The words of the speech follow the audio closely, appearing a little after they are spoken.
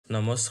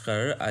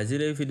নমস্কাৰ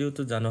আজিৰ এই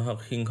ভিডিঅ'টো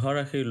জানহক সিংহ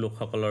ৰাশিৰ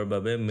লোকসকলৰ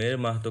বাবে মেৰ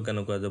মাহটো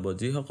কেনেকুৱা যাব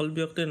যিসকল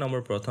ব্যক্তিৰ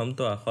নামৰ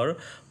প্ৰথমটো আখৰ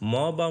ম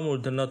বা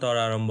মূৰ্ধন্য তৰ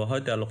আৰম্ভ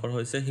হয় তেওঁলোকৰ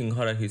হৈছে সিংহ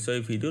ৰাশি সো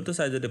এই ভিডিঅ'টো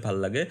চাই যদি ভাল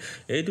লাগে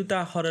এই দুটা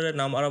আখৰেৰে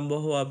নাম আৰম্ভ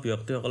হোৱা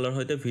ব্যক্তিসকলৰ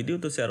সৈতে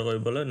ভিডিঅ'টো শ্বেয়াৰ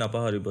কৰিবলৈ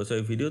নাপাহৰিব সো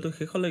এই ভিডিঅ'টো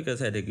শেষলৈকে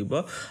চাই থাকিব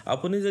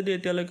আপুনি যদি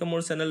এতিয়ালৈকে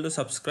মোৰ চেনেলটো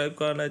সাবস্ক্ৰাইব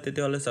কৰা নাই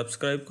তেতিয়াহলে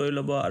সাবস্ক্ৰাইব কৰি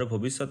ল'ব আৰু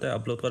ভৱিষ্যতে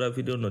আপলোড কৰা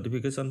ভিডিঅ'ৰ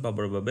নটিফিকেশন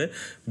পাবৰ বাবে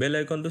বেল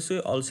আইকনটো চুই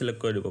অল সিলেক্ট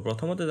কৰি দিব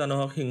প্ৰথমতে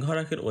জানহক সিংহ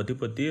ৰাশিৰ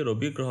অধিপতি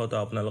ৰবি গ্ৰহটো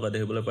আপোনালোকে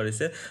দেখিবলৈ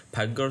পাৰিছে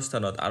ভাগ্যৰ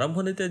স্থানত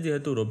আৰম্ভণিতে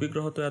যেহেতু ৰবি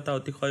গ্ৰহটো এটা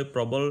অতিশয়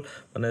প্ৰবল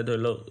মানে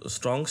ধৰিল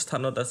ষ্ট্ৰং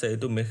স্থানত আছে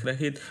এটো মেষ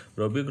ৰাশিত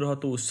ৰবি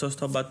গ্ৰহটো উচ্চস্থ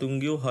বা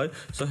তুংগীও হয়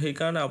সো সেই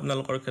কাৰণে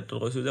আপোনালোকৰ ক্ষেত্ৰত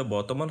কৈছো যে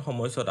বৰ্তমান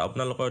সময়ত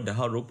আপোনালোকৰ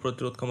দেহৰ ৰোগ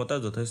প্ৰতিৰোধ ক্ষমতা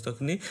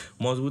যথেষ্টখিনি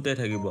মজবুত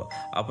থাকিব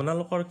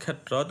আপোনালোকৰ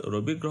ক্ষেত্ৰত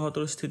ৰবি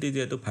গ্ৰহটোৰ স্থিতি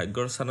যেহেতু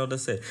ভাগ্যৰ স্থানত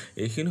আছে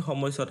এইখিনি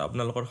সময়ত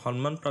আপোনালোকৰ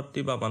সন্মান প্ৰাপ্তি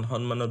বা মান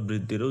সন্মানৰ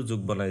বৃদ্ধিৰো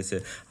যোগ বনাইছে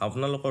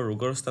আপোনালোকৰ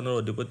ৰোগৰ স্থানৰ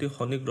অধিপতি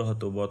শনি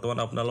গ্ৰহটো বৰ্তমান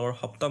আপোনালোকৰ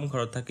সপ্তম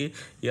ঘৰত থাকি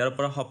ইয়াৰ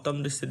পৰা সপ্তম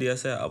দৃষ্টি দি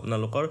আছে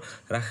আপোনালোকৰ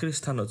ৰাশিৰ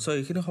স্থানত সো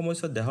এইখিনি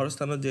সময়ত দেহৰ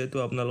স্থানত যেহেতু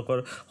আপোনালোকৰ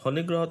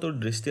শনি গ্ৰহটোৰ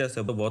দৃষ্টি আছে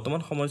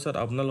বৰ্তমান সময়ত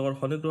আপোনালোকৰ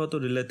শনি গ্ৰহটো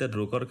ৰিলেটেড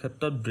ৰোগৰ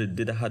ক্ষেত্ৰত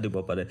বৃদ্ধি দেখা দিব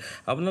পাৰে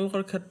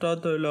আপোনালোকৰ ক্ষেত্ৰত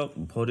ধৰিলক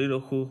ভৰিৰ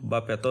অসুখ বা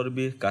পেটৰ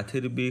বিষ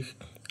গাঁঠিৰ বিষ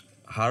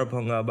হাড়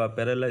ভঙা বা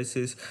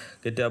প্যাৰালাইসিস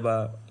কেতিয়াবা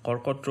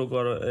কৰ্কট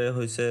ৰোগৰ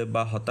হৈছে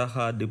বা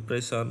হতাশা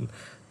ডিপ্ৰেছন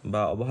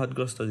বা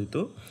অৱসাদগ্ৰস্ত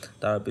যেটো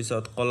তাৰ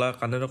পিছত কলা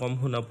কাণেৰ কম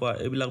শুনা পোৱা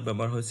এইবিলাক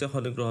বেমাৰ হৈছে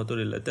শনি গ্ৰহটো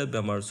ৰিলেটেড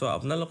বেমাৰ সো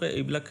আপোনালোকে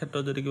এইবিলাক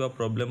ক্ষেত্ৰত যদি কিবা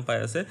প্ৰবলেম পাই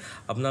আছে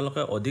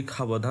আপোনালোকে অধিক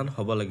সাৱধান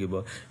হ'ব লাগিব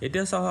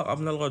এতিয়া চাওক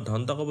আপোনালোকৰ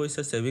ধন টকা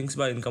পইচা সেভিংস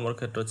বা ইনকামৰ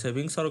ক্ষেত্ৰত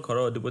সেভিংসৰ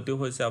ঘৰৰ অধিপতিও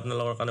হৈছে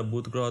আপোনালোকৰ কাৰণে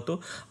বুধ গ্ৰহটো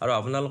আৰু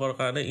আপোনালোকৰ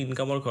কাৰণে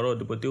ইনকামৰ ঘৰৰ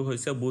অধিপতিও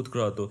হৈছে বুধ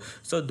গ্ৰহটো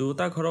সো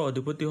দুটা ঘৰৰ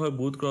অধিপতি হয়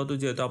বুধ গ্ৰহটো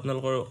যেহেতু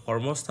আপোনালোকৰ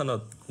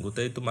কৰ্মস্থানত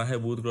গোটেইটো মাহে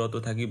বুধ গ্ৰহটো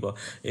থাকিব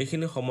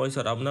এইখিনি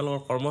সময়ত আপোনালোকৰ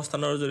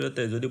কৰ্মস্থানৰ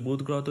জৰিয়তে যদি বুধ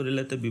গ্ৰহটো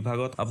ৰিলেটেড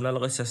বিভাগত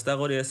আপোনালোকে চেষ্টা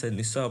কৰি আছে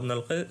নিশ্চয়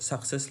আপোনালোকে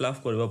সাকসেস লাভ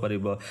কৰিব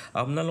পাৰিব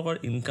আপোনালোকৰ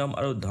ইনকাম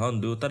আৰু ধন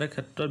দুটাৰে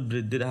ক্ষেত্ৰত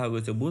বৃদ্ধি দেখা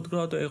গৈছে বুধ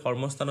গ্ৰহটো এই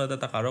কৰ্মস্থানত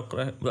এটা কাৰক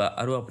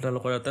আৰু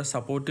আপোনালোকৰ এটা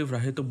সাপোৰ্টিভ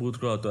ৰাশিটো বুধ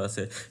গ্ৰহটো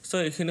আছে সো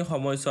এইখিনি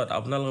সময়ত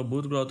আপোনালোকৰ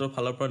বুধ গ্ৰহটোৰ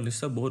ফালৰ পৰা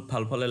নিশ্চয় বহুত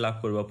ভাল ফল লাভ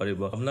কৰিব পাৰিব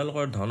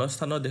আপোনালোকৰ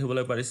ধনস্থানত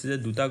দেখিবলৈ পাৰিছে যে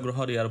দুটা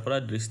গ্ৰহৰ ইয়াৰ পৰা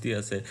দৃষ্টি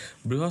আছে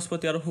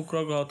বৃহস্পতি আৰু শুক্ৰ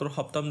গ্ৰহটোৰ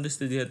সপ্তম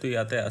দৃষ্টি যেহেতু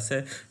ইয়াতে আছে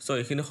সো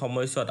এইখিনি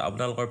সময়ত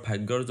আপোনালোকৰ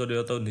ভাগ্যৰ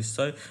জৰিয়তে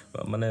নিশ্চয়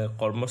মানে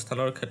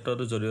কৰ্মস্থানৰ ক্ষেত্ৰৰ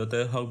জৰিয়তে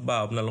হওক বা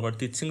আপোনালোকৰ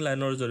টিচিং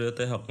লাইনৰ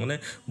জৰিয়তে হওক মানে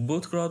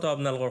বুধ গ্ৰহটো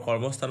আপোনালোকৰ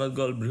কৰ্মস্থানত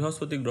গল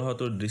বৃহস্পতি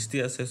গ্ৰহটোৰ দৃষ্টি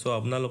আছে সো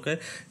আপোনালোকে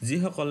যি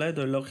সকলে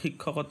ধৰিলক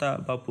শিক্ষকতা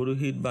বা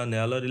পুৰোহিত বা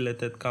ন্যায়ালয়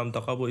ৰিলেটেড কাম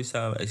টকা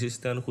পইচা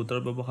এসিস্ট্যান্ট খুতৰ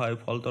ব্যৱসায়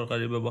ফল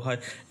তৰকাৰী ব্যৱসায়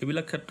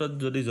এইবিলাক ক্ষেত্ৰত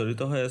যদি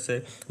জড়িত হৈ আছে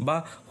বা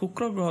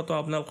শুক্ৰ গ্ৰহটো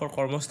আপোনালোকৰ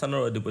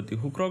কৰ্মস্থানৰ অধিপতি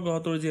শুক্ৰ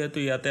গ্ৰহটোৰ যেহেতু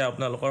ইয়াতে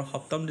আপোনালোকৰ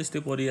সপ্তম দৃষ্টি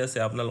পৰি আছে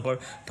আপোনালোকৰ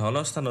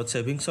ধনস্থানত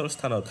সেভিংসৰ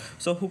স্থানত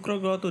সো শুক্ৰ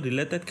গ্ৰহটো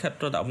ৰিলেটেড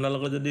ক্ষেত্ৰত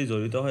আপোনালোকে যদি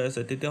জড়িত হৈ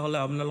আছে তেতিয়াহলে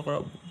আপোনালোকৰ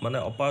মানে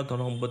অপাৰ ধন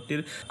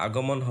সম্পত্তিৰ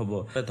আগমন হ'ব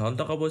ধন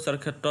টকা পইচাৰ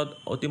ক্ষেত্ৰত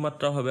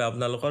অতিমাত্ৰাভাৱে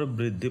আপোনালোকৰ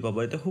বৃদ্ধি পাব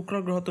এটা শুক্ৰ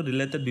গ্ৰহটো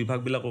ৰিলেটেড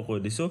বিভাগবিলাকো কৈ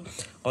দিছো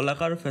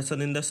কলাকাৰ ফেশ্বন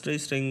ইণ্ডাষ্ট্ৰি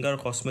শৃংগাৰ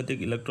কসমেটিক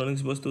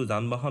ইলেক্ট্ৰনিক্স বস্তু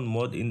যান-বাহন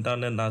মদ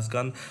ইন্টাৰনেট নাচ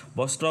গান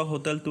বস্ত্ৰ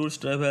হোটেল টুৰছ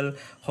ট্ৰেভেল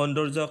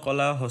সৌন্দৰ্য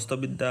কলা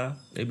হস্তবিদ্যা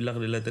এইবিলাক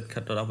ৰিলেটেড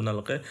ক্ষেত্ৰত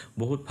আপোনালোকে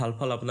বহুত ভাল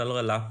ফল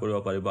আপোনালোকে লাভ কৰিব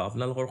পাৰিব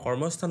আপোনালোকৰ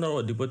কৰ্মস্থানৰ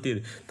অধিপতিৰ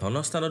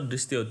ধনস্থানৰ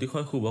দৃষ্টি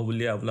অতিশয় শুভ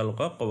বুলি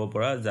আপোনালোকক ক'ব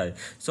পৰা যায়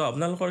সো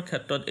আপোনালোকৰ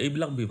ক্ষেত্ৰত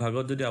এইবিলাক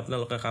বিভাগত যদি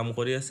আপোনালোকে কাম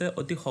কৰি আছে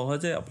অতি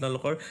সহজে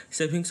আপোনালোকৰ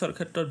সেভিংসৰ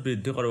ক্ষেত্ৰত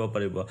বৃদ্ধি কৰিব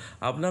পাৰিব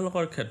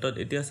আপোনালোকৰ ক্ষেত্ৰত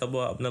এতিয়া চাব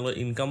আপোনালোকৰ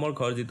ইনকামৰ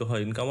ঘৰ যেটো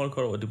হয় ইনকামৰ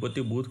ঘৰ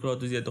অধিপতি বুধ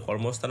গ্ৰহটো যেটো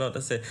কৰ্মস্থানত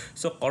আছে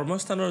সো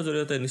কৰ্মস্থানৰ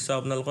জৰিয়তে নিশ্চয়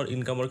আপোনালোকৰ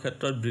ইনকামৰ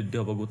ক্ষেত্ৰত বৃদ্ধি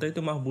হ'ব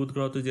গোটেইটো মাহ বুধ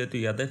গ্ৰহটো যেটো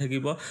ইয়াতে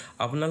থাকিব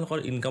আপোনালোকৰ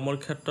ইনকামৰ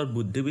ক্ষেত্ৰত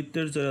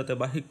বুদ্ধিবৃত্তিৰ জৰিয়তে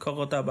বা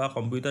শিক্ষকতা বা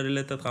কম্পিউটাৰ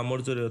ৰিলেটেড কামৰ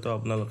জৰিয়তে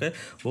আপোনালোকে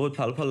বহুত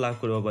ভাল ফল লাভ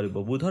কৰিব পাৰিব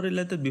বুধৰ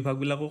ৰিলেটেড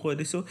বিভাগবিলাকো কৈ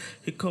দিছো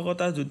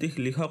শিক্ষকতা জ্যোতিষ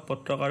লিখক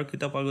পত্ৰকাৰ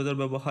কিতাপ কাগজৰ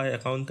ব্যৱসায়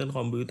একাউন্টেন্ট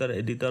কম্পিউটাৰ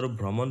এডিটৰ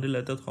ভ্ৰমণ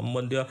ৰিলেটেড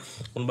সম্বন্ধীয়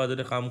কোনবা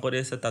যদি কাম কৰি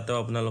আছে তাতেও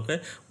আপোনালোকে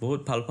বহুত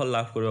ভাল ফল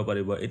লাভ কৰিব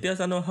পাৰিব এতিয়া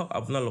জানো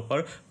আপোনালোকৰ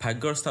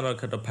ভাগ্যৰ স্থানৰ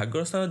ক্ষেত্ৰত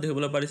ভাগ্যৰ স্থানত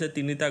দেখিবলৈ পাৰিছে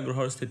তিনিটা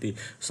গ্ৰহৰ স্থিতি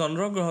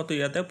চন্দ্ৰ গ্ৰহটো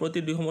ইয়াতে প্ৰতি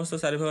 2 সমস্ত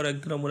 4 ভাগৰ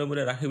একদিনৰ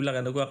মূৰে ৰাশিবিলাক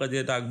এনেকুৱাকৈ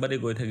যেটা আগবাঢ়ি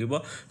গৈ থাকিব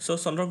সো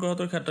চন্দ্ৰ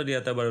গ্ৰহটোৰ ক্ষেত্ৰত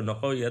ইয়াতে বাৰু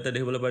নকওঁ ইয়াতে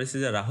দেখিবলৈ পাৰিছে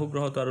যে ৰাহু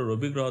গ্ৰহটো আৰু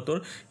ৰবি গ্ৰহটোৰ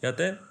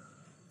ইয়াতে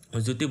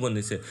জ্যোতি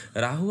বনিছে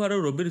ৰাহু আৰু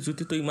ৰবিৰ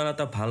জ্যোতিটো ইমান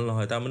এটা ভাল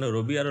নহয় তাৰ মানে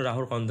ৰবি আৰু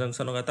ৰাহুৰ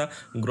কনজাংশনক এটা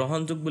গ্ৰহণ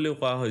যোগ বুলি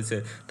কোৱা হৈছে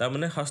তাৰ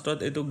মানে শাস্ত্ৰত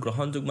এইটো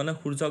গ্ৰহণ যোগ মানে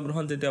সূৰ্য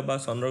গ্ৰহণ যেতিয়া বা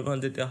চন্দ্ৰ গ্ৰহণ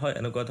যেতিয়া হয়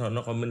এনেকুৱা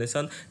ধৰণৰ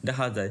কম্বিনেশন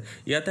দেখা যায়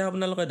ইয়াতে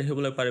আপোনালোকে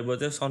দেখিবলৈ পাৰিব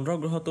যে চন্দ্ৰ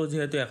গ্ৰহটো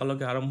যেহেতু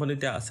একেলগে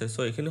আৰম্ভণিতে আছে সো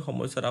এইখিনি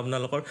সময়ত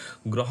আপোনালোকৰ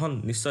গ্ৰহণ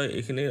নিশ্চয়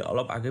এইখিনি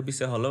অলপ আগে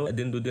পিছে হলেও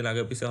এদিন দুদিন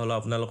আগে পিছে হলেও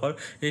আপোনালোকৰ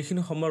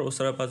এইখিনি সময়ৰ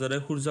ওচৰে পাজৰে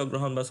সূৰ্য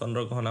গ্ৰহণ বা চন্দ্ৰ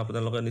গ্ৰহণ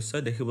আপোনালোকে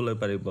নিশ্চয় দেখিবলৈ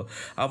পাৰিব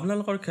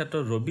আপোনালোকৰ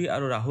ক্ষেত্ৰত ৰবি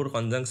আৰু ৰাহুৰ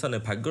কনজাংশনে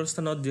ভাগ্যৰ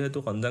স্থানত যেহেতু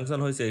কনজাংশন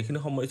হৈছে এইখিনি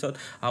সময়ত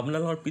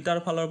আপোনালোকৰ পিতাৰ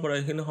ফালৰ পৰা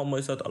এইখিনি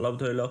সময়ত অলপ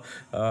ধৰি লওক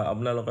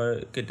আপোনালোকৰ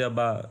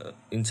কেতিয়াবা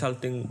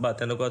ইনসাল্টিং বা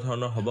তেনেকুৱা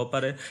ধৰণৰ হ'ব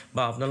পাৰে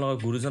বা আপোনালোকৰ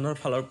গুৰুজনৰ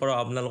ফালৰ পৰা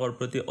আপোনালোকৰ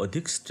প্ৰতি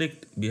অধিক ষ্ট্ৰিক্ট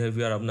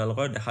বিহেভিয়াৰ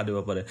আপোনালোকৰ দেখা দিব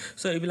পাৰে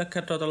সো এইবিলাক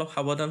ক্ষেত্ৰত অলপ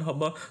সাৱধান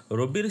হ'ব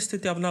ৰবিৰ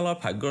স্থিতি আপোনালোকৰ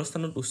ভাগ্যৰ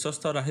স্থানত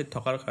উচ্চস্থ ৰাশিত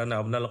থকাৰ কাৰণে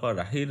আপোনালোকৰ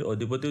ৰাশিৰ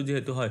অধিপতিও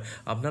যেহেতু হয়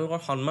আপোনালোকৰ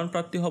সন্মান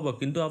প্ৰাপ্তি হ'ব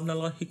কিন্তু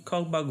আপোনালোকৰ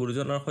শিক্ষক বা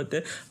গুৰুজনৰ সৈতে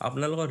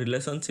আপোনালোকৰ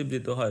ৰিলেশনশিপ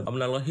যেটো হয়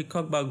আপোনালোকৰ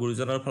শিক্ষক বা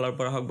গুৰুজনৰ ফালৰ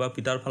পৰা হওক বা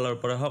পিতাৰ ফালৰ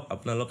পৰা হওক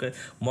আপোনালোকে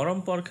মৰম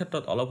পোৱাৰ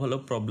ক্ষেত্ৰত অলপ হলেও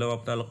প্ৰবলেম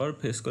আপোনালোকৰ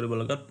ফেস কৰিব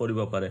লগাত পৰিব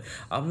পাৰে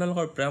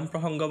আপোনালোকৰ প্ৰেম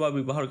প্ৰসংগ বা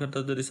বিবাহৰ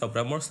ক্ষেত্ৰত যদি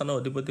প্ৰেমৰ স্থানৰ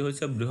অধিপতি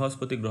হৈছে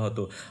বৃহস্পতি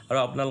গ্ৰহটো আৰু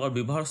আপোনালোকৰ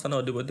বিবাহৰ স্থানৰ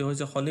অধিপতি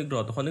হৈছে শনি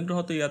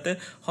গ্ৰহটো ইয়াতে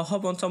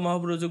সহপঞ্চম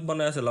মহাপুৰুষ যোগ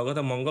বনাই আছে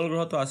লগতে মংগল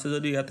গ্ৰহটো আছে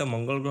যদি ইয়াতে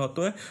মংগল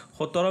গ্ৰহটোৱে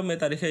 17 মে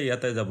তাৰিখে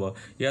ইয়াতে যাব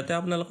ইয়াতে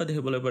আপোনালোকে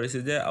দেখিবলৈ পাৰিছে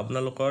যে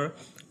আপোনালোকৰ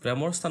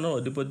প্ৰেমৰ স্থানৰ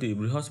অধিপতি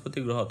বৃহস্পতি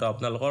গ্ৰহটো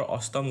আপোনালোকৰ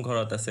অষ্টম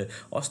ঘৰত আছে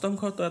অষ্টম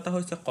ঘৰটো এটা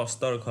হৈছে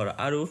কষ্টৰ ঘৰ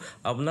আৰু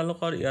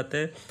আপোনালোকৰ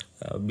ইয়াতে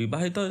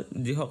বিবাহিত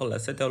যিসকল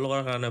আছে তেওঁলোকৰ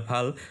কাৰণে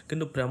ভাল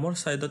কিন্তু প্ৰেমৰ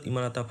সাইডত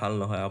ইমান এটা ভাল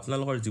নহয়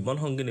আপোনালোকৰ জীৱন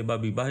সংগিনী বা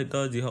বিবাহিত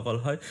যিসকল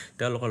হয়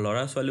তেওঁলোকৰ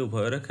ল'ৰা ছোৱালী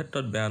উভয়ৰে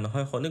ক্ষেত্ৰত বেয়া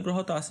নহয় শনি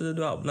গ্ৰহটো আছে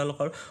যদিও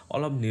আপোনালোকৰ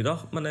অলপ নিৰহ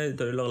মানে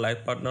ধৰি লওক লাইফ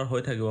পাৰ্টনাৰ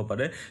হৈ থাকিব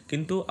পাৰে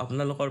কিন্তু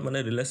আপোনালোকৰ মানে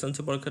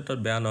ৰিলেশনশিপৰ ক্ষেত্ৰত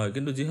বেয়া নহয়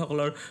কিন্তু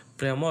যিসকলৰ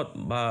প্ৰেমত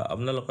বা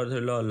আপোনালোকৰ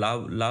ধৰি লওক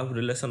লাভ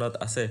ৰিলেশনত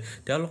আছে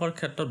তেওঁলোকৰ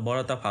ক্ষেত্ৰত বৰ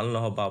এটা ভাল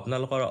নহব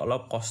আপোনালোকৰ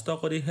অলপ কষ্ট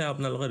কৰিহে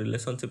আপোনালোকৰ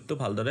ৰিলেশনশিপটো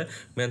ভালদৰে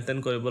মেইনটেইন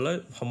কৰিবলৈ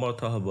সমৰ্থ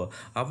হ'ব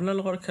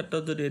আপোনালোকৰ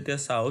ক্ষেত্ৰত যদি এতিয়া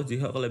চাও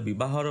যিসকলে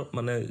বিবাহৰ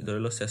মানে ধৰি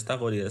লওক চেষ্টা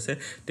কৰি আছে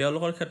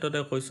তেওঁলোকৰ ক্ষেত্ৰতে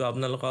কৈছো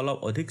আপোনালোকে অলপ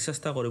অধিক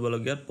চেষ্টা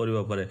কৰিবলগীয়া পৰিব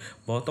পাৰে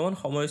বৰ্তমান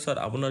সময়ত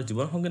আপোনাৰ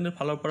জীৱন সংগিনীৰ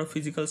ফালৰ পৰা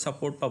ফিজিক্যাল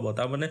সাপোৰ্ট পাব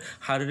তাৰ মানে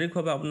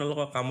শাৰীৰিকভাৱে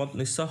আপোনালোকৰ কামত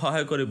নিশ্চয়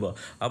সহায় কৰিব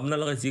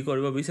আপোনালোকে যি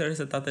কৰিব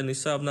বিচাৰিছে তাতে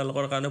নিশ্চয়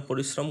আপোনালোকৰ কাৰণে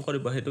পৰিশ্ৰম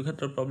কৰিব হেতু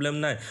ক্ষেত্ৰত প্ৰবলেম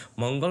নাই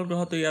মংগল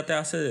গ্ৰহটো ইয়াতে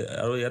আছে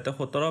আৰু ইয়াতে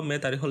 17 মে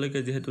তাৰিখলৈকে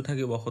যেহেতু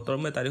থাকিব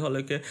 17 মে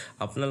তাৰিখলৈকে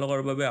আপোনালোকৰ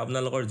বাবে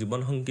আপোনালোকৰ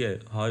জীৱন সংগীয়ে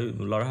হয়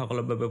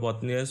লৰাসকলৰ বাবে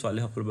পত্নীয়ে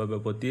ছোৱালীসকলৰ বাবে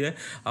পতিয়ে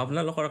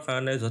আপোনালোকৰ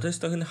কাৰণে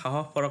যথেষ্টখিনি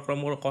সাহস পৰাক্ৰম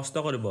কষ্ট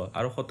কৰিব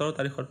আৰু 17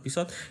 তাৰিখৰ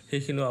পিছত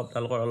সেইখিনি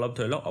আপোনালোকৰ অলপ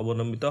ধৰি লওক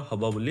অৱনমিত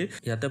হ'ব বুলি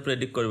ইয়াতে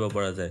প্ৰেডিক্ট কৰিব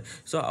পৰা যায়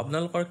সো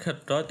আপোনালোকৰ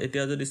ক্ষেত্ৰত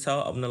এতিয়া যদি চাও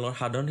আপোনালোকৰ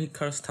সাধাৰণ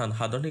শিক্ষাৰ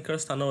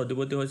স্থানৰ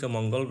অধিপতি হৈছে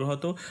মংগল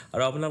গ্ৰহটো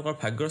আৰু আপোনালোকৰ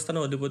ভাগ্যৰ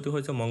স্থানৰ অধিপতি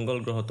হৈছে মংগল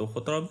গ্ৰহটো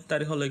 17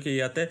 তাৰিখলৈকে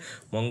ইয়াতে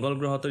মংগল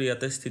গ্ৰহটোৰ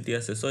ইয়াতে স্থিতি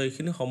আছে সো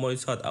এইখিনি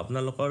সময়ত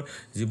আপোনালোকৰ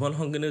জীৱন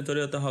সংগিনীৰ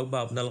জৰিয়তে হওক বা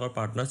আপোনালোকৰ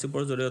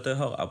পাৰ্টনাৰশ্বিপৰ জৰিয়তে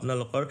হওক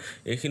আপোনালোকৰ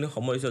এইখিনি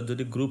সময়ত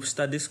যদি গ্ৰুপ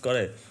ষ্টাডিজ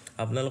কৰে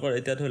আপোনালোকৰ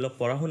এতিয়া ধৰি লওক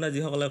পঢ়া শুনা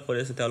যিসকলে কৰি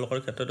আছে তেওঁলোকৰ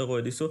ক্ষেত্ৰতে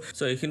কৈ দিছো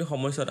সো এইখিনি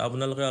সময়ত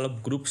আপোনালোকে অলপ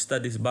গ্ৰুপ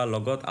ষ্টাডিজ বা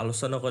লগত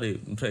আলোচনা কৰি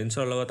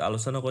ফ্ৰেণ্ডছৰ লগত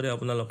আলোচনা কৰি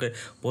আপোনালোকে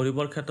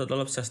পঢ়িবৰ ক্ষেত্ৰত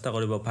অলপ চেষ্টা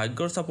কৰিব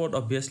ভাগ্যৰ সাপোৰ্ট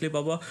অবভিয়াসলি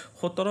পাব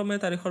 17 মে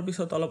তাৰিখৰ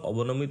পিছত অলপ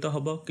অৱনমিত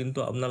হ'ব কিন্তু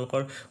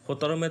আপোনালোকৰ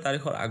 17 মে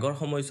তাৰিখৰ আগৰ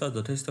সময়ত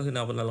যথেষ্টখিনি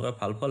আপোনালোকে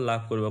ভাল ফল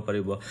লাভ কৰিব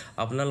পাৰিব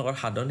আপোনালোকৰ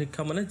সাধাৰণ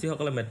শিক্ষা মানে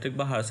যিসকলে মেট্ৰিক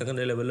বা হায়াৰ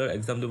সেকেন্ডাৰী লেভেলৰ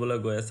এক্সাম দিবলৈ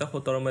গৈ আছে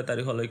 17 মে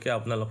তাৰিখলৈকে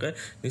আপোনালোকে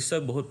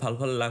নিশ্চয় বহুত ভাল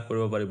ফল লাভ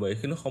কৰিব পাৰিব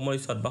এইখিনি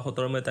সময়ত বা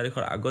 17 মে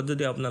তাৰিখৰ আগত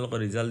যদি আপোনালোকৰ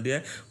ৰিজাল্ট দিয়ে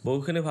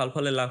বহুখিনি ভাল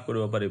ফল লাভ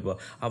কৰিব পাৰিব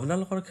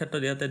আপোনালোকৰ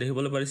ক্ষেত্ৰত ইয়াতে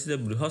দেখিবলৈ পাৰিছে যে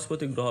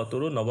বৃহস্পতি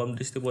গ্ৰহটোৰ নৱম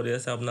দৃষ্টি পৰি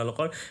আছে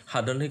আপোনালোকৰ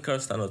সাধাৰণ শিক্ষাৰ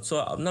স্থানত সো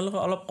আপোনালোকে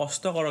অলপ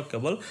কষ্ট কৰক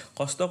কেৱল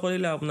কষ্ট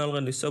কৰিলে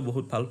আপোনালোকে নিশ্চয়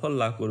বহুত ভাল ফল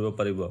লাভ কৰিব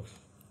পাৰিব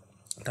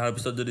তাৰ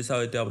পিছত যদি চাও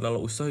এতিয়া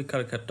আপোনালোকৰ উচ্চ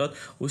শিক্ষাৰ ক্ষেত্ৰত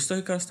উচ্চ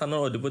শিক্ষাৰ স্থানৰ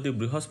অধিপতি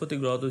বৃহস্পতি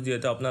গ্ৰহটো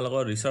যেটা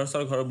আপোনালোকৰ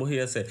ৰিসাৰ্চৰ ঘৰ বহি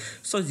আছে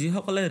সো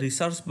যিসকলে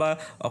ৰিসাৰ্চ বা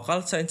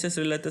অকাল্ট সায়েন্সেস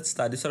ৰিলেটেড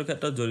ষ্টাডিজৰ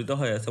ক্ষেত্ৰত জড়িত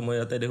হৈ আছে মই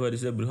ইয়াতে দেখুৱাই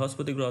দিছো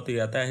বৃহস্পতি গ্ৰহটো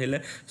ইয়াতে আহিলে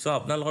সো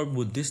আপোনালোকৰ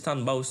বুদ্ধি স্থান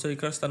বা উচ্চ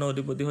শিক্ষাৰ স্থানৰ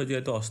অধিপতি হৈ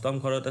যেটো অষ্টম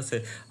ঘৰত আছে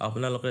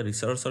আপোনালোকে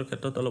ৰিসাৰ্চৰ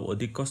ক্ষেত্ৰত অলপ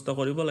অধিক কষ্ট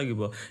কৰিব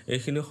লাগিব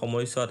এইখিনি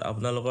সময়ত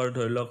আপোনালোকৰ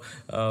ধৰি লওক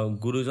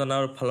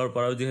গুৰুজনৰ ফালৰ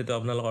পৰাও যেহেতু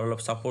আপোনালোকৰ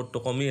অলপ সাপোৰ্টটো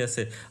কমি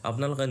আছে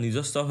আপোনালোকে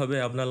নিজস্বভাৱে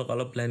আপোনালোকে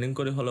অলপ প্ল্যানিং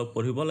কৰি হলো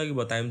পঢ়িব লাগিব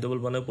টাইম টেবল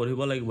বনাই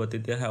পঢ়িব লাগিব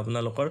তেতিয়াহে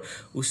আপোনালোকৰ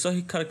উচ্চ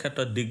শিক্ষাৰ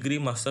ক্ষেত্ৰত ডিগ্ৰী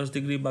মাস্টাৰ্স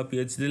ডিগ্ৰী বা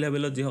পিএইচডি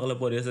লেভেলত যিসকলে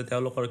পঢ়ি আছে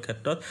তেওঁলোকৰ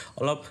ক্ষেত্ৰত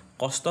অলপ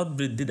কষ্টত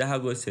বৃদ্ধি দেখা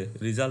গৈছে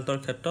ৰিজাল্টৰ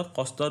ক্ষেত্ৰত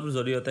কষ্টৰ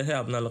জৰিয়তেহে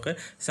আপোনালোকে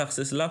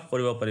সাকসেস লাভ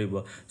কৰিব পাৰিব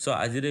সো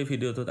আজিৰ এই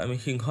ভিডিওটোত আমি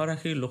সিংহ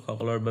ৰাশিৰ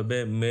লোকসকলৰ বাবে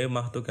মে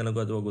মাহটো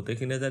কেনেকুৱা যাব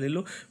গোটেইখিনি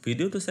জানিলো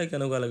ভিডিওটো চাই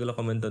কেনেকুৱা লাগিল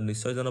কমেন্টত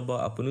নিশ্চয় জনাব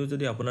আপুনিও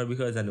যদি আপোনাৰ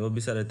বিষয়ে জানিব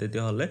বিচাৰে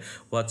তেতিয়া হলে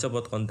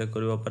WhatsAppত কন্টাক্ট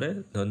কৰিব পাৰে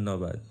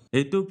ধন্যবাদ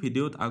এইটো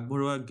ভিডিওত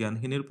আগবঢ়োৱা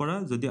জ্ঞানখিনিৰ পৰা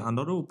যদি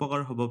আনৰো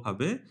উপকাৰ হ'ব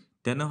ভাবে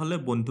তেনেহলে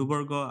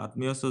বন্ধুবৰ্গ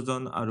আত্মীয়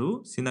স্বজন আৰু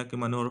চিনাকি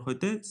মানুহৰ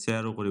সৈতে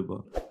শ্বেয়াৰো কৰিব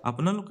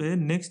আপোনালোকে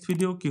নেক্সট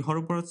ভিডিও কিহৰ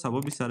ওপৰত চাব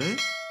বিচাৰে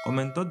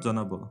কমেন্টত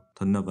জনাব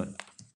ধন্যবাদ